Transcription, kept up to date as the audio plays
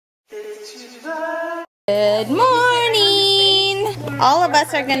Good morning! All of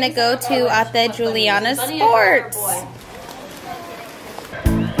us are gonna go to Ate Juliana's Sports.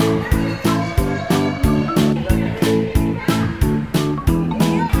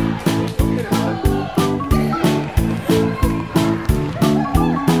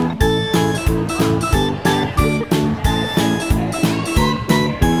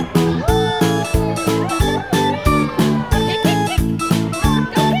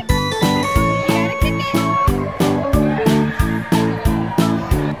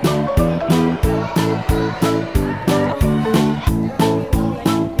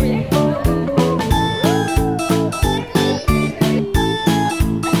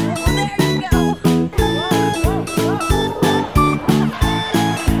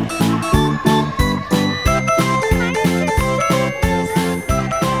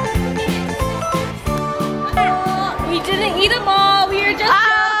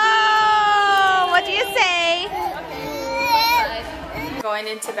 Going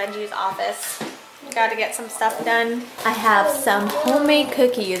into Benji's office. Gotta get some stuff done. I have some homemade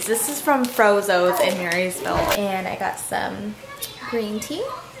cookies. This is from Frozo's in Marysville. And I got some green tea.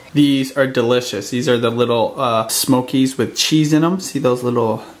 These are delicious. These are the little smokies with cheese in them. See those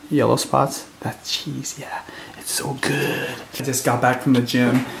little yellow spots? That's cheese, yeah. It's so good. I just got back from the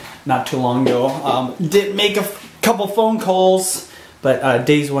gym not too long ago. Did make a couple phone calls, but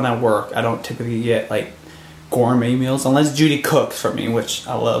days when I work, I don't typically get like gourmet meals unless Judy cooks for me, which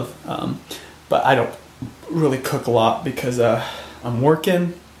I love, but I don't really cook a lot because I'm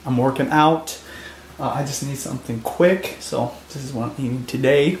working out. I just need something quick, so this is what I'm eating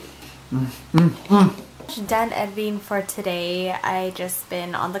today. Done editing for today. I just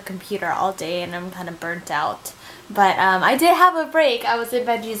been on the computer all day and I'm kind of burnt out. But I did have a break. I was in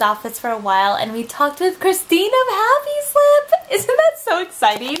Benji's office for a while and we talked with Christine of Happy Slip. Isn't that so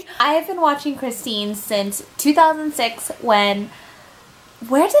exciting? I have been watching Christine since 2006 when...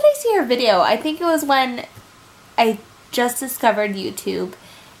 Where did I see her video? I think it was when I just discovered YouTube.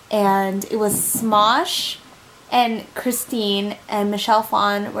 And it was Smosh and Christine and Michelle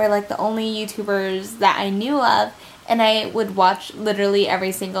Fawn were like the only YouTubers that I knew of. And I would watch literally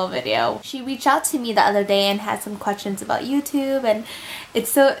every single video. She reached out to me the other day and had some questions about YouTube, and it's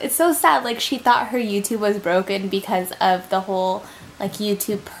so sad. Like, she thought her YouTube was broken because of the whole like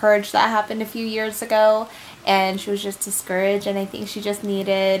YouTube purge that happened a few years ago, and she was just discouraged, and I think she just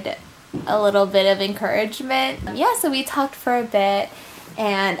needed a little bit of encouragement. Yeah, so we talked for a bit,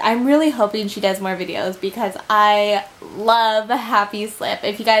 and I'm really hoping she does more videos because I love Happy Slip.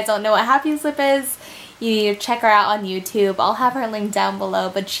 If you guys don't know what Happy Slip is, you need to check her out on YouTube. I'll have her link down below,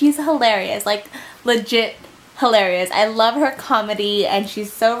 but she's hilarious, like legit hilarious. I love her comedy and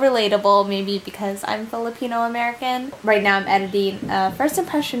she's so relatable, maybe because I'm Filipino American. Right now I'm editing a first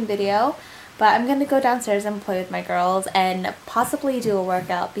impression video, but I'm gonna go downstairs and play with my girls and possibly do a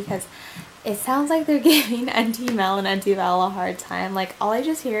workout because it sounds like they're giving Auntie Mel and Auntie Val a hard time. Like, all I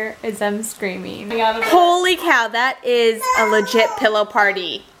just hear is them screaming. Holy cow, that is a legit pillow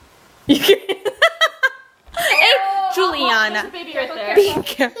party. Hey, Juliana, baby right there. Be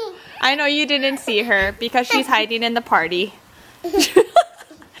careful. I know you didn't see her because she's hiding in the party. You're having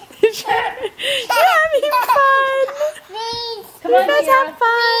fun. Come on, you guys have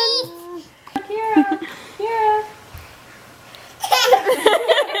fun. Kira.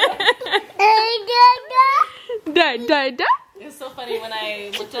 Da. It was so funny when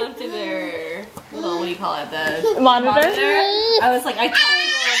I looked onto their little, what do you call it, the Monitor? I was like, I can't go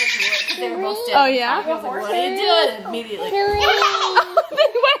over to it because they were both standing. Oh yeah? I was like, what are you doing? And immediately. They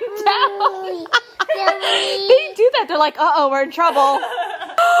went down. They do that. They're like, uh-oh, we're in trouble.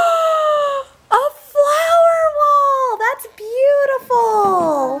 A flower wall. That's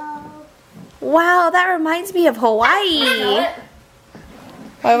beautiful. Wow, that reminds me of Hawaii.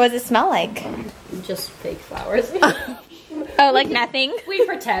 What does it smell like? Just fake flowers. Oh, like nothing? We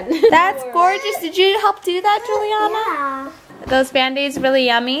pretend. That's gorgeous. Did you help do that, Juliana? Yeah. Those Band-Aids really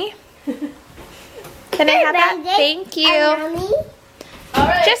yummy. Can I have that? Thank you.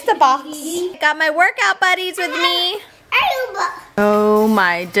 Right. Just a box. Got my workout buddies with me. Oh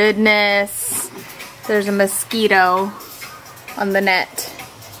my goodness. There's a mosquito on the net.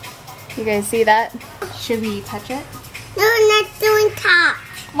 You guys see that? Should we touch it? No, not doing touch.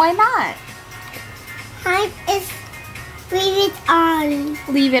 Why not? Leave it on.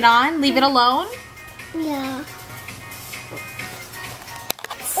 Leave it on? Leave it alone? Yeah.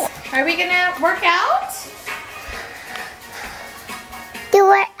 Are we gonna work out?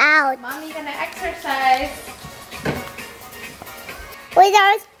 Do it out. Mommy gonna exercise. With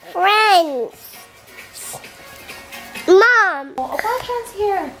our friends. Mom. Oh, Opa-chan's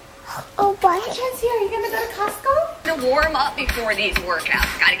here. Oh, boy. Chance, here, are you gonna go to Costco? To warm up before these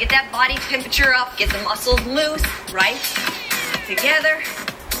workouts. Gotta get that body temperature up, get the muscles loose, right? Together,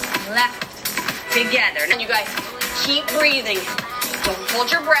 left, together. And you guys keep breathing. Don't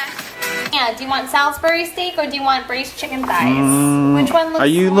hold your breath. Yeah, do you want Salisbury steak or do you want braised chicken thighs? Which one looks Are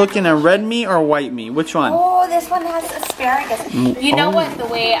you more looking at red meat or white meat? Which one? Oh, this one has asparagus. You know what? The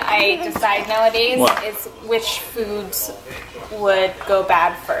way I decide nowadays is which foods would go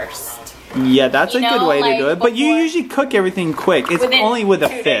bad first. Yeah, that's You a know, good way like to do it. But you before- usually cook everything quick. It's Within only with a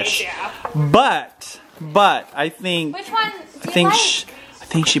 2 fish. days, yeah. But I think Which one do you I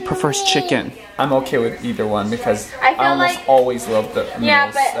think she prefers chicken. I'm okay with either one because I feel almost like- always love the meals Yeah,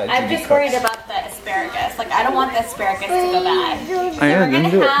 but that I'm Judy just cooks. worried about the asparagus. Like, I don't want the asparagus to go bad. So I we're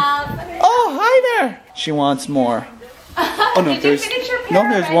didn't do gonna it. have... Oh, hi there. She wants more. Oh no, Did you there's finish your no, pear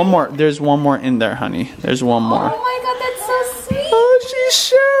there's already? one more. There's one more in there, honey. There's one more. Oh my god, that's so sweet. Oh, she's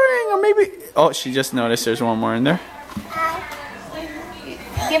sharing. Or maybe. Oh, she just noticed there's one more in there.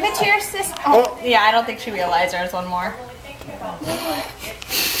 Give it to your sister. Oh, yeah, I don't think she realized there's one more.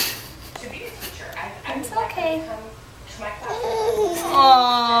 It's okay.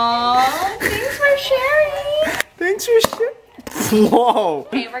 Aww, thanks for sharing. Thanks for sharing. Whoa.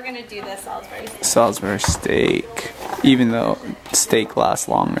 Okay, we're gonna do this Salisbury steak. Salisbury steak. Even though steak lasts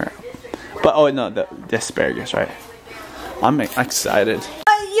longer. But oh no, the asparagus, right? I'm excited.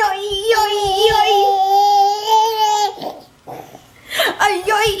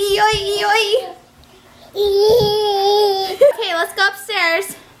 Okay, let's go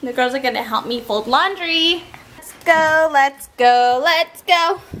upstairs. The girls are gonna help me fold laundry. Let's go, let's go, let's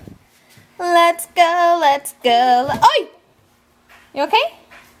go. Let's go, let's go. Oi! You okay?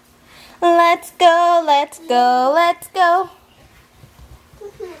 Let's go, let's go, let's go.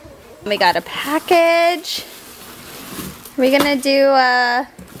 We got a package. We're gonna do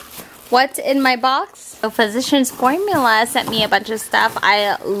what's in my box. So Physicians Formula sent me a bunch of stuff.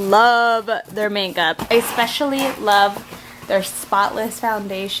 I love their makeup. I especially love their spotless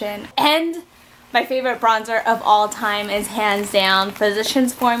foundation. And my favorite bronzer of all time is hands down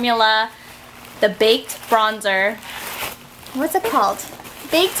Physicians Formula, the Baked Bronzer. What's it called?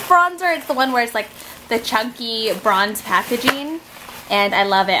 Baked Bronzer. It's the one where it's like the chunky bronze packaging. And I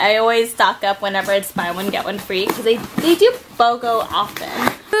love it. I always stock up whenever it's buy one, get one free. Because they do BOGO often.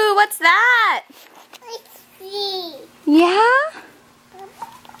 Ooh, what's that? Yeah?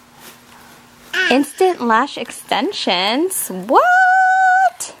 Instant lash extensions.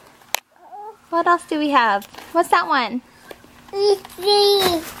 What? What else do we have? What's that one?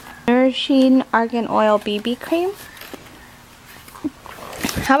 Nourishing Argan Oil BB Cream.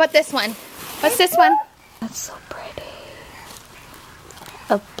 How about this one? What's this one? That's so pretty.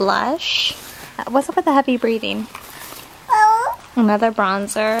 A blush. What's up with the heavy breathing? Another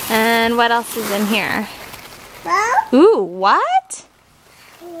bronzer. And what else is in here? Ooh, what?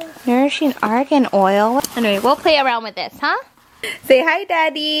 Nourishing Argan Oil. Anyway, we'll play around with this, huh? Say hi,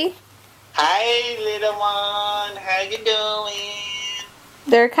 Daddy. Hi, little one. How you doing?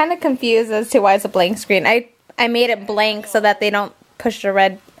 They're kind of confused as to why it's a blank screen. I made it blank so that they don't push the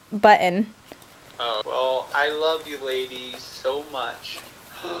red button. Oh, well, I love you ladies so much.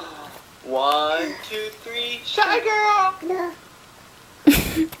 1, 2, 3, shy girl!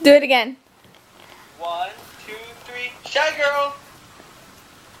 Do it again. 1, 2, 3, shy girl!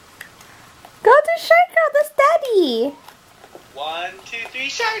 Go to Shy Girl, that's Daddy. 1, 2, 3,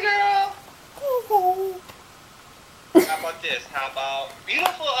 shy girl! How about this? How about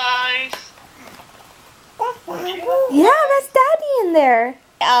beautiful eyes? Yeah, that's Daddy in there.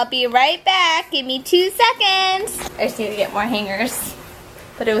 I'll be right back. Give me 2 seconds. I just need to get more hangers.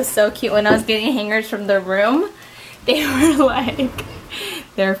 But it was so cute when I was getting hangers from the room. They were like,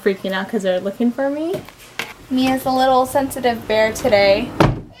 they were freaking out because they're looking for me. Mia's a little sensitive bear today.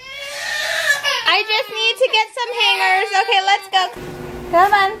 I just need to get some hangers. Okay, let's go.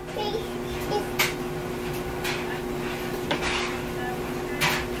 Come on.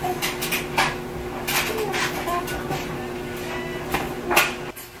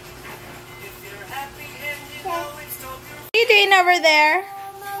 What are you doing over there?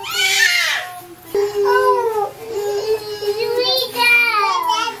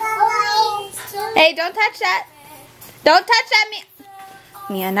 Hey, don't touch that. Don't touch that,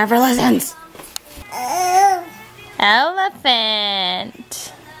 Mia never listens.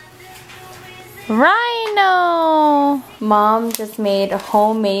 Elephant. Rhino. Mom just made a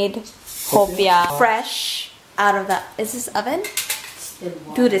homemade hopia. Fresh out of the, is this oven?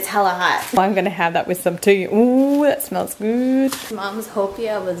 Dude, it's hella hot. Well, I'm gonna have that with some tea. Ooh, that smells good. Mom's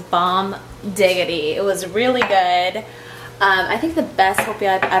hopia was bomb diggity. It was really good. I think the best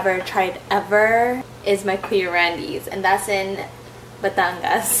hopia I've ever tried is my Kuya Randy's, and that's in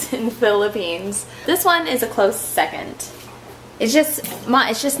Batangas in Philippines. This one is a close second. It's just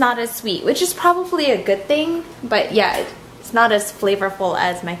not as sweet, which is probably a good thing, but yeah, it's not as flavorful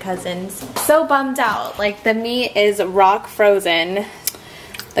as my cousin's. So bummed out. Like, the meat is rock frozen.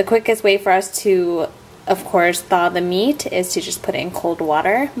 The quickest way for us to, of course, thaw the meat is to just put it in cold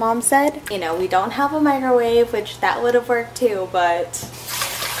water, Mom said. You know, we don't have a microwave, which that would have worked too, but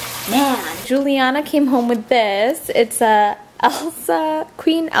man. Juliana came home with this. It's a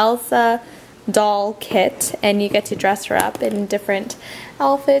Queen Elsa doll kit, and you get to dress her up in different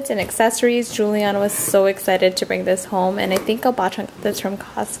outfits and accessories. Juliana was so excited to bring this home, and I think Obachan got this from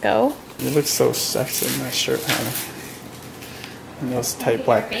Costco. You look so sexy in that shirt, Hannah. And those tight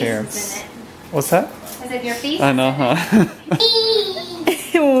black pants. What's that? I said your face. I know, huh?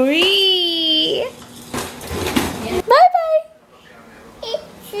 Wee. Bye-bye.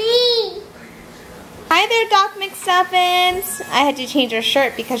 Hi there, Doc McStuffins. I had to change her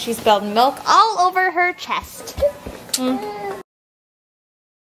shirt because she spilled milk all over her chest.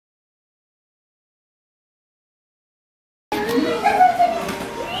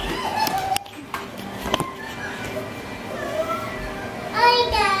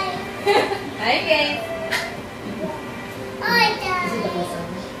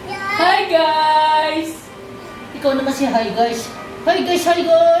 Hi guys! Ikaw naman si hi guys. Hi guys, hi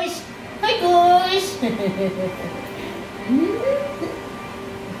guys! Hi guys!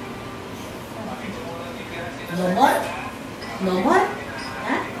 No more? No more?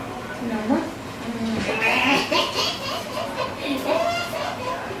 Huh? No more?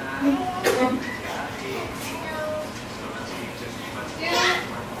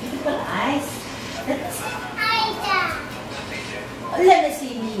 Beautiful eyes. Let me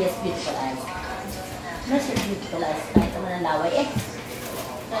see Mia's beautiful eyes. Where's your beautiful eyes? Kahit naman ang laway eh.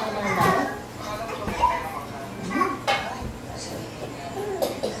 Kahit naman ang laway.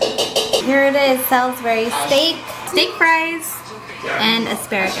 Here it is, Salisbury steak, steak fries, and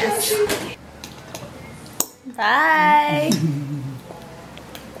asparagus. Bye!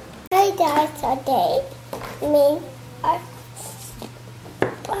 Hi guys, today me are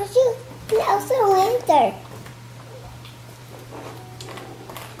watching Elsa Winter.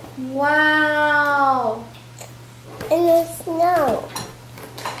 Wow! In the snow.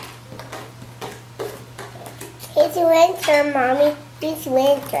 It's winter, Mommy. It's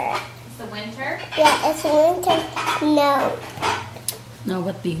winter. It's the winter? Yeah, it's winter. No. Now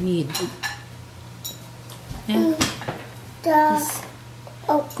what do you need? Yeah.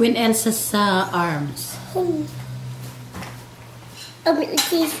 Queen Elsa's arms.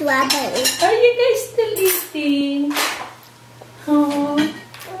 It's strawberry. Are you guys still eating? Oh.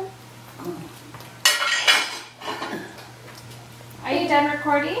 Are you done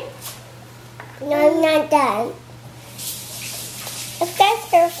recording? No, I'm not done. If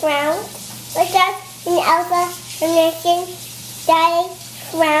that's her frown, but that's an Elsa making Daddy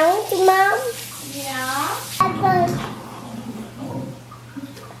frown, Mom. Yeah.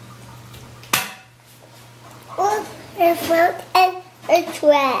 Look, her frown and her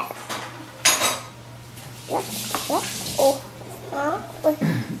dress.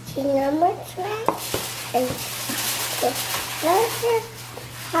 She number dress and the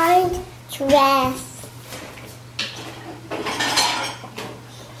kind dress.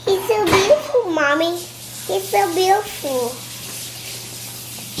 He's so beautiful, Mommy. He's so beautiful.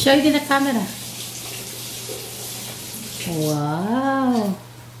 Show it in the camera. Wow.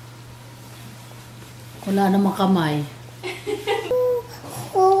 Wala namang kamay.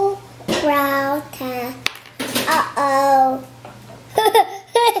 Oh, proud. Uh-oh.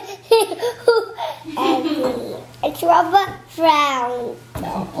 It's rubber frown.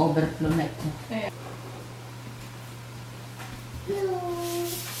 Overflow na ito.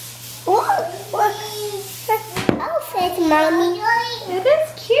 What? Outfit, Mommy. It is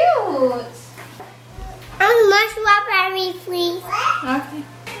cute. More strawberry, please. Okay.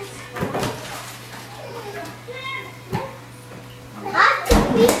 Hot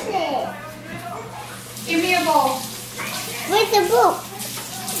pieces. Give me your bowl. Where's the book?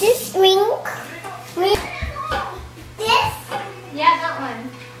 This ring. This. Yeah, that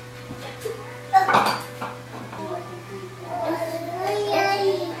one.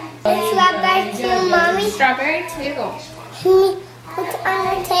 Strawberry too, Mommy. Strawberry too. Put it on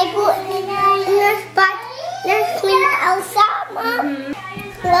the table in the spot. There's Queen Elsa, Mom.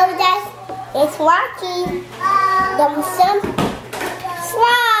 Hello, Dad. It's walking. Some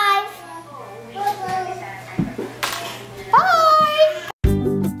slide. Bye.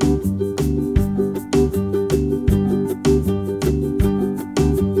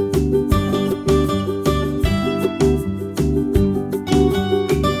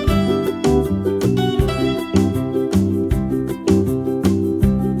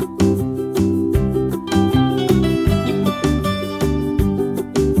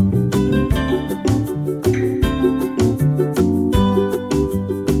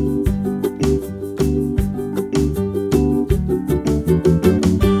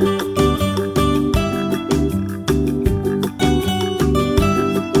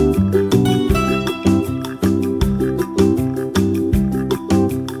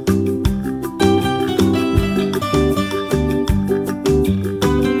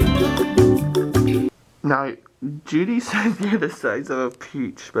 says you're the size of a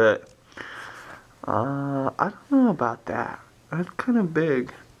peach, but I don't know about that. That's kind of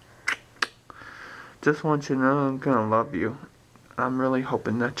big. Just want you to know I'm gonna love you. I'm really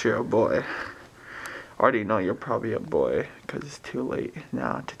hoping that you're a boy. I already know you're probably a boy because it's too late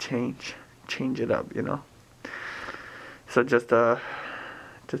now to change it up, you know. So just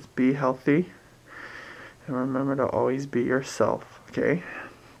be healthy and remember to always be yourself, okay?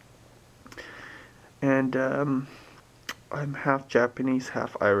 And I'm half Japanese,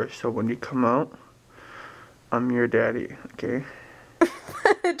 half Irish, so when you come out, I'm your daddy, okay?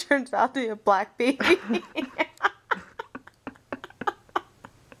 It turns out to be a black baby.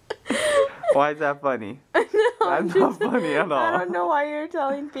 Why is that funny? No, That's not funny at all. I don't know why you're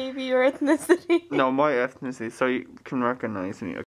telling baby your ethnicity. No, my ethnicity, so you can recognize me.